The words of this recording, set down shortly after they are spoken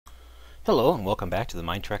Hello and welcome back to the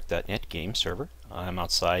Mindtrack.net game server. I'm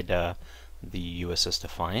outside the USS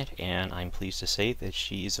Defiant and I'm pleased to say that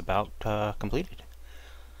she's about completed.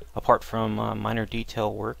 Apart from minor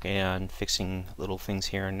detail work and fixing little things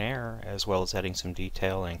here and there, as well as adding some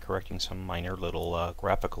detail and correcting some minor little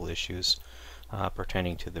graphical issues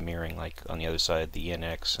pertaining to the mirroring, like on the other side the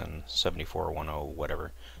NX and 7410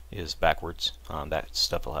 whatever is backwards. That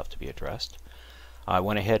stuff will have to be addressed. I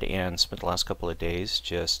went ahead and spent the last couple of days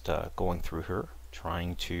just going through her,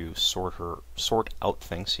 trying to sort out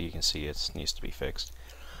things so you can see it needs to be fixed.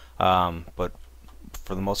 But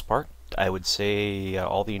for the most part, I would say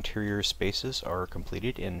all the interior spaces are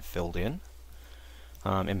completed and filled in.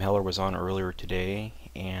 MHeller was on earlier today,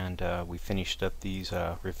 and we finished up these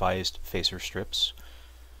revised facer strips.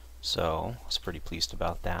 So I was pretty pleased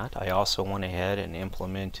about that. I also went ahead and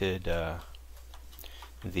implemented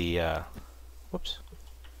whoops.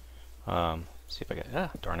 See if I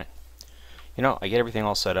got, darn it. You know, I get everything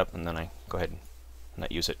all set up and then I go ahead and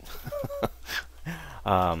not use it.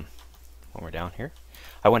 When we're down here,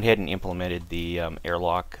 I went ahead and implemented the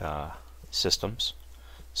airlock systems.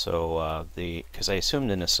 So because I assumed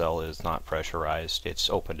the nacelle is not pressurized, it's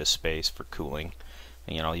open to space for cooling.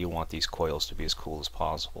 And, you know, you want these coils to be as cool as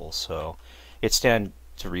possible. So it stands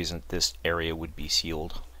to reason that this area would be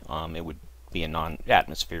sealed. It would be a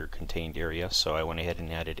non-atmosphere contained area, so I went ahead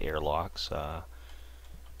and added airlocks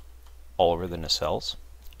all over the nacelles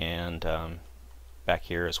and back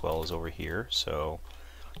here as well as over here. So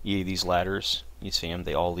these ladders, you see them,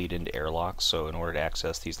 they all lead into airlocks, so in order to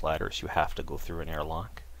access these ladders you have to go through an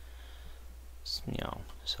airlock. So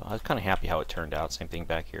I was kind of happy how it turned out. Same thing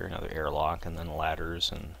back here, another airlock, and then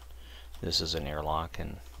ladders, and this is an airlock,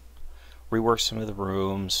 and reworked some of the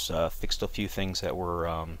rooms, fixed a few things that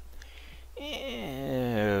were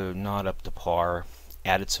not up to par,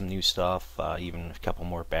 added some new stuff, even a couple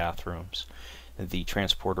more bathrooms. The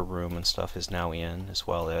transporter room and stuff is now in, as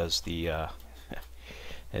well as the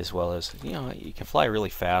you can fly really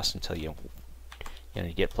fast until you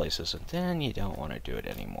get places, and then you don't want to do it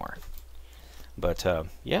anymore. But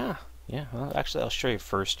yeah, well, actually I'll show you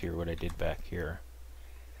first here what I did back here.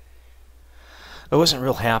 I wasn't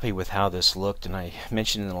real happy with how this looked, and I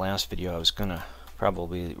mentioned in the last video I was gonna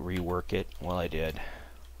probably rework it. Well, I did.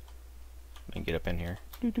 Let me get up in here.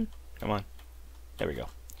 Come on. There we go.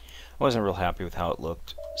 I wasn't real happy with how it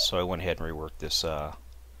looked, so I went ahead and reworked this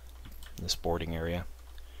this boarding area.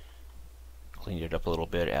 Cleaned it up a little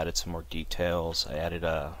bit, added some more details. I added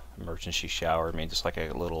a emergency shower, made this like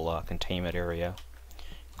a little containment area.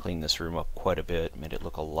 Cleaned this room up quite a bit, made it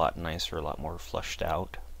look a lot nicer, a lot more flushed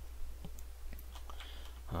out.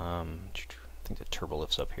 I think the turbo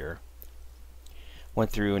lift's up here. Went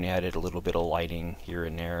through and added a little bit of lighting here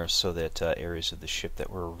and there so that areas of the ship that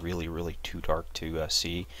were really too dark to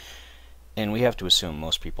see. And we have to assume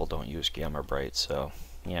most people don't use gamma bright, so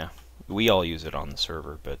yeah, we all use it on the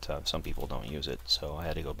server, but some people don't use it, so I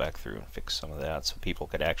had to go back through and fix some of that so people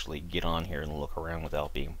could actually get on here and look around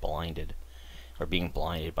without being blinded, or being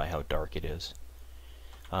blinded by how dark it is.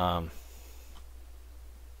 Not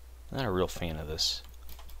a real fan of this.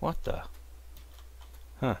 What the?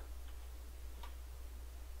 Huh.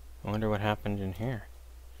 I wonder what happened in here.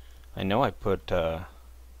 I know I put a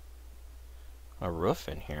roof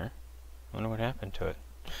in here. I wonder what happened to it.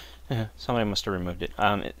 Somebody must have removed it.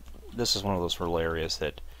 This is one of those little areas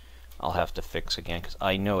that I'll have to fix again, because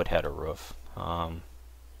I know it had a roof. Because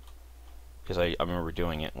I remember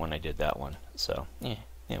doing it when I did that one. So, yeah,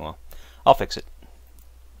 well, I'll fix it.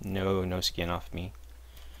 No skin off me.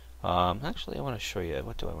 Actually, I want to show you.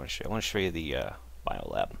 What do I want to show you? I want to show you the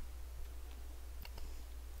biolab.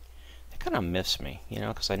 Kind of miffs me,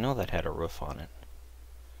 because I know that had a roof on it.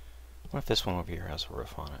 What if this one over here has a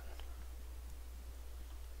roof on it?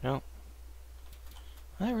 No.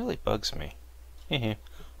 That really bugs me.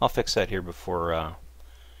 I'll fix that here before,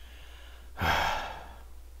 I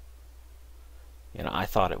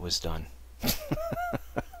thought it was done.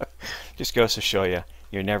 Just goes to show you,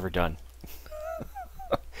 you're never done.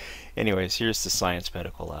 Anyways, here's the Science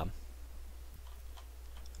Medical Lab.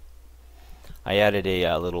 I added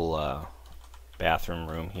a little bathroom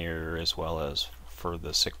room here, as well as for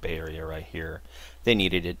the sick bay area right here. They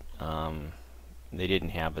needed it. They didn't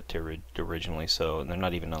have it originally, so they're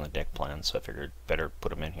not even on the deck plan, so I figured better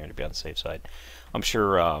put them in here to be on the safe side. I'm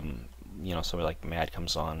sure somebody like Matt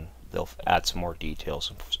comes on, they'll add some more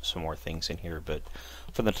details and some more things in here, but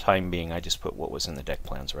for the time being I just put what was in the deck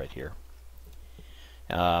plans right here.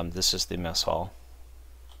 This is the mess hall.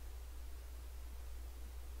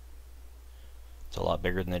 It's a lot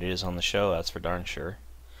bigger than it is on the show, that's for darn sure.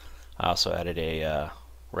 I also added a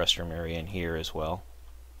restroom area in here as well.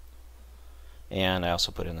 And I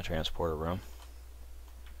also put in the transporter room,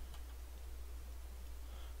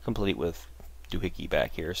 complete with doohickey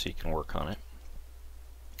back here so you can work on it.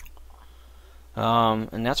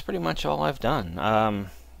 And that's pretty much all I've done.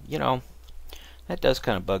 You know, that does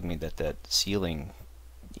kind of bug me that that ceiling,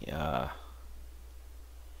 the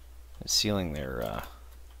ceiling there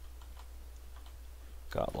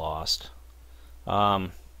got lost. How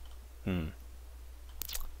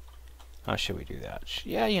should we do that?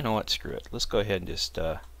 Yeah, you know what? Screw it. Let's go ahead and just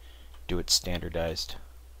do it standardized.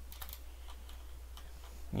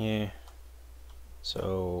 Yeah.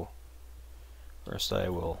 So first I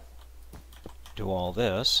will do all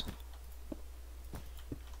this.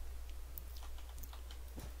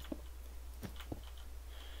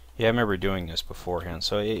 Yeah, I remember doing this beforehand,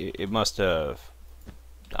 so it must have,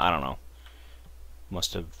 I don't know,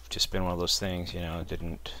 must have just been one of those things, you know, it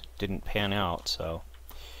didn't pan out. So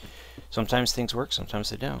sometimes things work,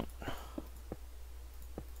 sometimes they don't.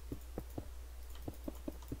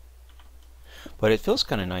 But it feels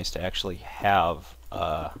kind of nice to actually have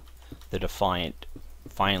the Defiant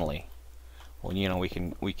finally. Well, you know,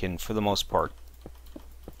 we can for the most part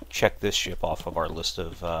check this ship off of our list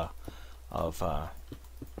of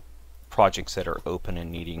projects that are open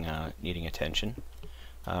and needing attention.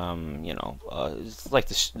 You know, it's like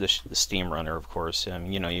the steam runner, of course.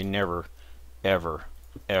 You know, you're never ever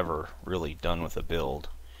really done with a build.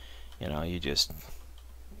 You know, you just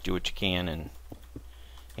do what you can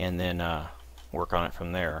and then work on it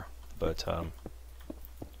from there. But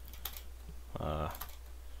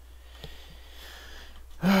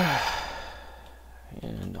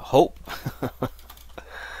and hope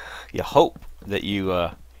you hope that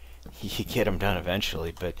you get them done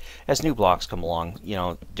eventually. But as new blocks come along, you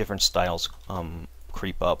know, different styles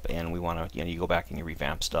creep up, and we want to, you know, you go back and you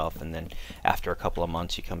revamp stuff, and then after a couple of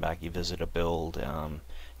months you come back, you visit a build,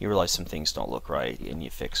 you realize some things don't look right and you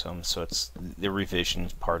fix them. So it's the revision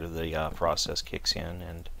part of the process kicks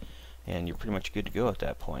in, and you're pretty much good to go at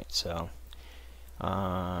that point. So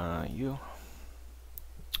you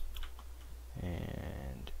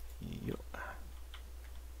and you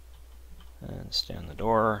and stand the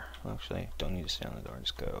door. Actually, don't need to stand the door,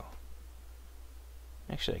 just go.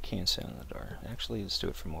 Actually, I can stand the door. Actually, let's do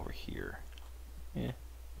it from over here. Yeah.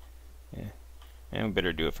 And we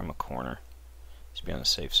better do it from a corner. Let's be on the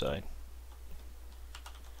safe side.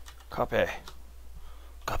 Copy.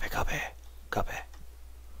 Copy, copy, copy.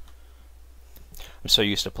 I'm so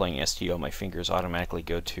used to playing STO, my fingers automatically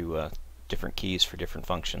go to different keys for different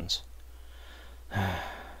functions.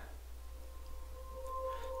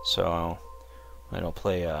 So I don't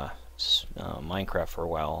play Minecraft for a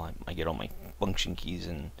while. I get all my function keys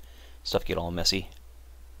and stuff get all messy.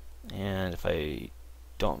 And if I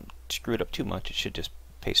don't screw it up too much, it should just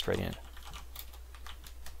paste right in.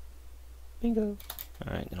 Bingo.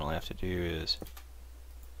 Alright, then all I have to do is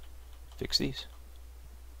fix these.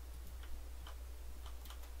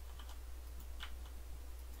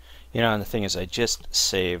 You know, and the thing is, I just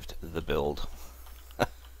saved the build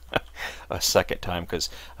a second time because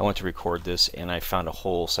I went to record this and I found a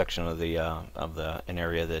whole section of an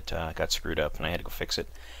area that got screwed up, and I had to go fix it.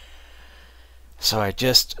 So I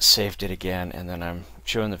just saved it again, and then I'm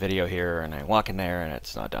showing the video here, and I walk in there, and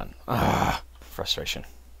it's not done. Ah, frustration.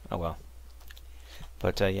 Oh well.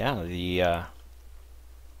 But yeah, the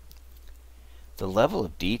level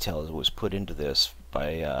of detail that was put into this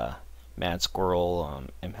by Mad Squirrel,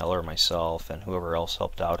 MHeller, myself, and whoever else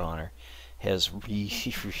helped out on her has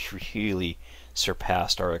really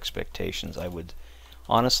surpassed our expectations. I would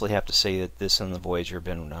honestly have to say that this and the Voyager have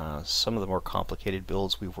been some of the more complicated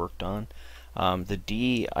builds we've worked on. The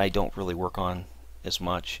D I don't really work on as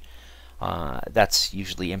much. That's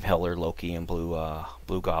usually MHeller, Loki, and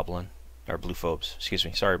Blue Goblin, or Blue Phobes. Excuse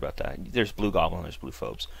me, sorry about that. There's Blue Goblin, there's Blue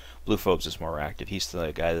Phobes. Blue Phobes is more active. He's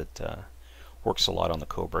the guy that works a lot on the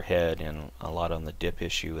Cobra Head and a lot on the dip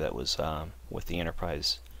issue that was with the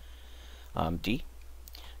Enterprise D.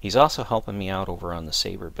 He's also helping me out over on the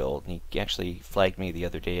Saber build, and he actually flagged me the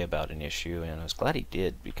other day about an issue, and I was glad he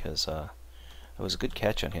did because it was a good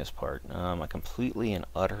catch on his part. I completely and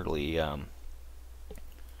utterly I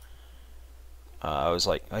was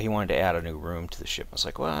like, oh, he wanted to add a new room to the ship. I was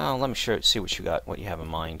like, well, let me see what you have in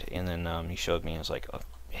mind. And then he showed me. I was like, oh,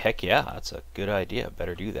 heck yeah, that's a good idea.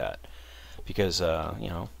 Better do that, because you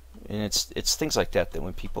know, and it's things like that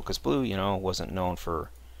when people, because Blue, you know, wasn't known for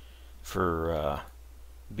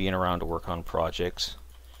being around to work on projects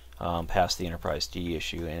past the Enterprise D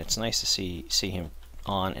issue, and it's nice to see him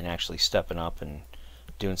on and actually stepping up and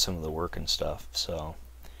doing some of the work and stuff. So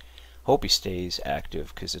hope he stays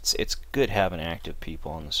active, because it's good having active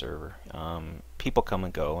people on the server. People come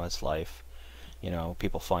and go, that's life. You know,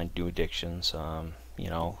 people find new addictions. You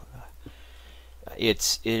know,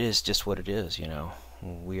 it is just what it is. You know,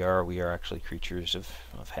 we are actually creatures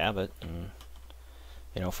of habit, and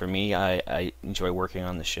you know, for me, I enjoy working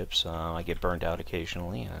on the ships. I get burned out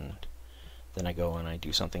occasionally, and then I go and I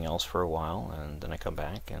do something else for a while, and then I come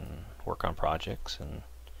back and work on projects,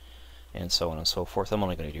 and so on and so forth. I'm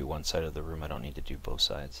only going to do one side of the room. I don't need to do both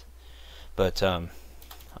sides. But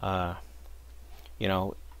you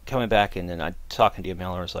know, coming back and then talking to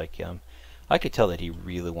MHeller, was like, I could tell that he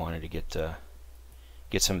really wanted to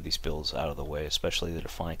get some of these builds out of the way, especially the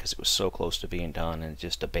Defiant, because it was so close to being done and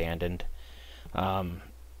just abandoned.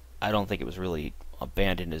 I don't think it was really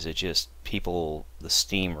abandoned as it just the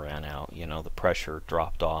steam ran out, you know, the pressure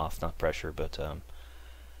dropped off, not pressure, but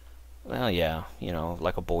well, yeah, you know,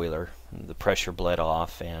 like a boiler, the pressure bled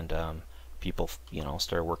off, and people, you know,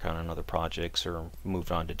 started working on other projects or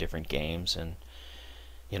moved on to different games, and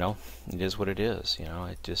you know, it is what it is. You know,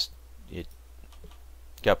 it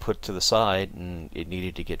got put to the side and it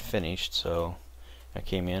needed to get finished, so I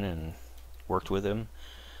came in and worked with him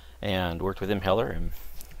MHeller, and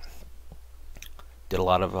did a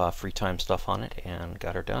lot of free time stuff on it and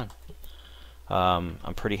got her done.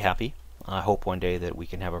 I'm pretty happy. I hope one day that we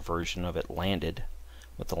can have a version of it landed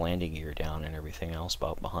with the landing gear down and everything else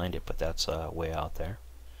behind it, but that's way out there.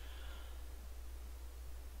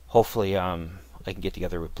 Hopefully I can get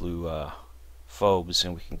together with Blue Phobes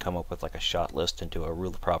and we can come up with like a shot list and do a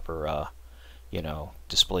real proper you know,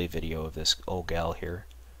 display video of this old gal here.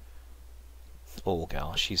 Old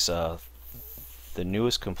gal, she's the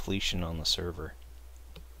newest completion on the server.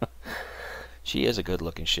 She is a good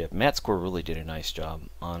looking ship. Matt Score really did a nice job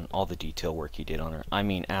on all the detail work he did on her. I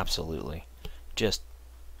mean, absolutely. Just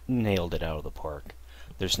nailed it out of the park.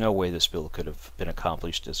 There's no way this build could have been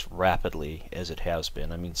accomplished as rapidly as it has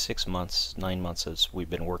been. I mean, 6 months, 9 months as we've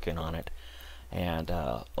been working on it. And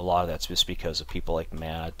a lot of that's just because of people like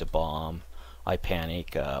Matt, DeBomb,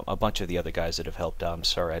 iPanic, a bunch of the other guys that have helped out. I'm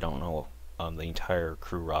sorry, I don't know the entire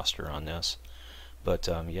crew roster on this. But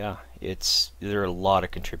yeah, there are a lot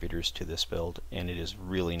of contributors to this build, and it is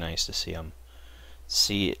really nice to see them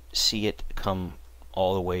see it come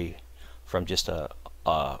all the way from just a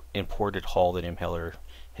imported hull that MHeller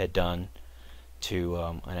had done to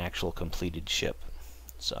an actual completed ship.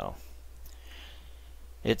 So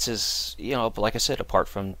it's as, you know, like I said, apart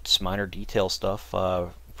from some minor detail stuff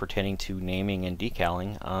pertaining to naming and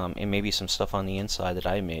decaling, and maybe some stuff on the inside that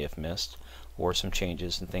I may have missed, or some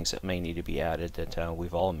changes and things that may need to be added that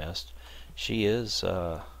we've all missed. She is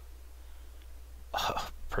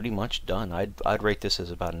pretty much done. I'd rate this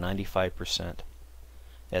as about 95%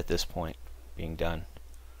 at this point being done.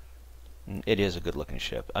 It is a good looking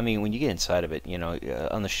ship. I mean, when you get inside of it, you know,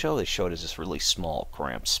 on the show they showed as this really small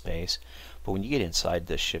cramped space, but when you get inside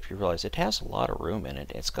this ship you realize it has a lot of room in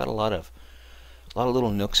it. It's got a lot of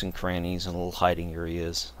little nooks and crannies and little hiding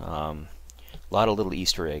areas. A lot of little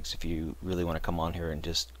Easter eggs if you really want to come on here and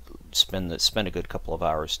just spend a good couple of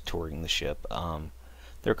hours touring the ship.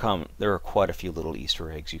 There are quite a few little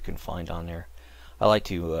Easter eggs you can find on there. I like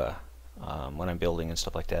to when I'm building and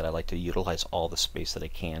stuff like that, I like to utilize all the space that I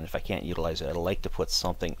can. If I can't utilize it, I like to put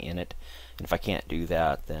something in it, and if I can't do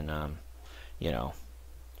that, then you know,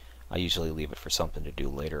 I usually leave it for something to do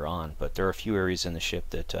later on. But there are a few areas in the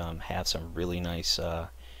ship that have some really nice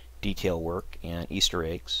detail work and Easter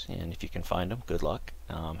eggs, and if you can find them, good luck.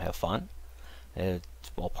 Have fun.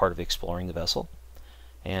 It's all part of exploring the vessel.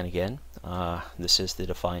 And again, this is the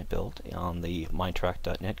Defiant build on the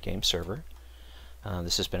Mindtrack.net game server.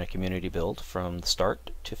 This has been a community build from the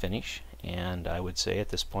start to finish, and I would say at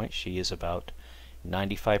this point she is about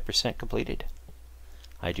 95% completed.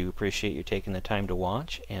 I do appreciate you taking the time to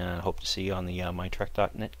watch, and I hope to see you on the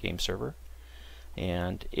Mindtrack.net game server.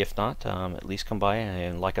 And if not, at least come by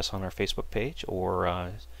and like us on our Facebook page,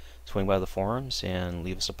 or swing by the forums and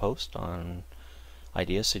leave us a post on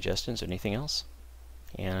ideas, suggestions, or anything else.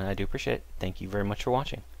 And I do appreciate it. Thank you very much for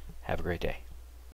watching. Have a great day.